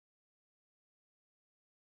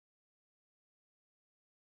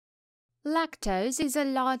Lactose is a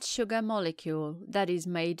large sugar molecule that is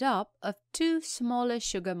made up of two smaller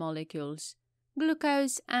sugar molecules,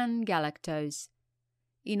 glucose and galactose.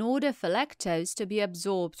 In order for lactose to be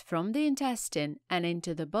absorbed from the intestine and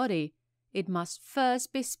into the body, it must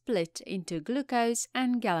first be split into glucose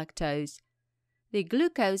and galactose. The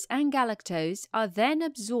glucose and galactose are then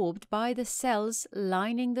absorbed by the cells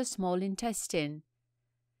lining the small intestine.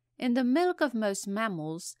 In the milk of most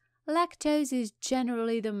mammals, lactose is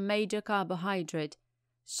generally the major carbohydrate,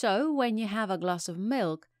 so when you have a glass of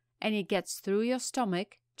milk and it gets through your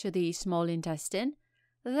stomach to the small intestine,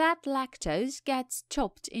 that lactose gets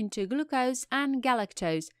chopped into glucose and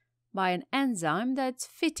galactose by an enzyme that's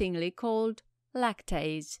fittingly called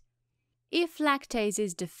lactase. If lactase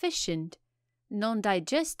is deficient,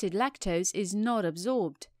 nondigested lactose is not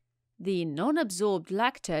absorbed. The nonabsorbed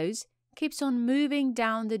lactose keeps on moving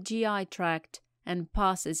down the GI tract and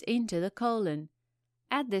passes into the colon.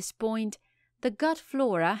 At this point, the gut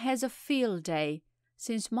flora has a field day,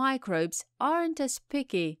 since microbes aren't as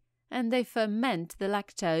picky and they ferment the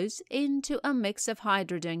lactose into a mix of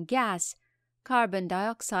hydrogen gas, carbon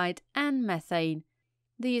dioxide and methane.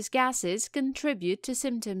 These gases contribute to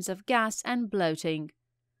symptoms of gas and bloating.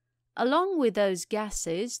 Along with those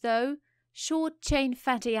gases, though, short-chain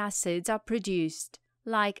fatty acids are produced,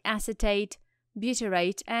 like acetate,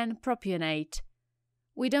 butyrate and propionate.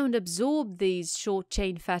 We don't absorb these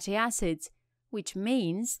short-chain fatty acids, which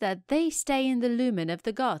means that they stay in the lumen of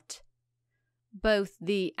the gut. Both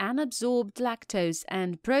the unabsorbed lactose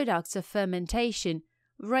and products of fermentation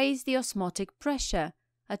raise the osmotic pressure,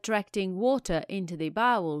 attracting water into the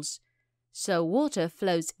bowels. So water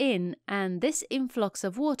flows in, and this influx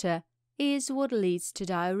of water is what leads to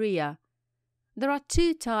diarrhea. There are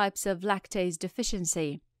two types of lactase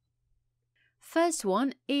deficiency. First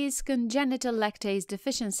one is congenital lactase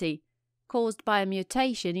deficiency, caused by a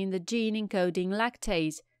mutation in the gene encoding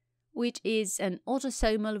lactase, which is an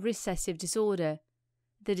autosomal recessive disorder.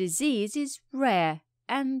 The disease is rare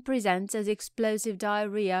and presents as explosive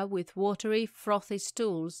diarrhea with watery, frothy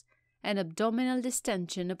stools and abdominal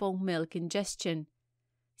distension upon milk ingestion.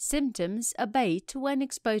 Symptoms abate when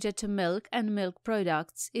exposure to milk and milk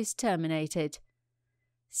products is terminated.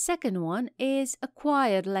 Second one is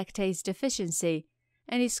acquired lactase deficiency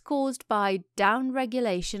and is caused by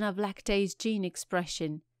downregulation of lactase gene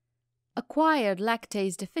expression. Acquired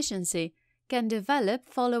lactase deficiency can develop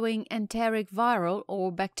following enteric viral or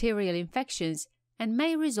bacterial infections and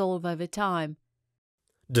may resolve over time.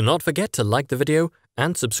 Do not forget to like the video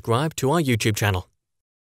and subscribe to our YouTube channel.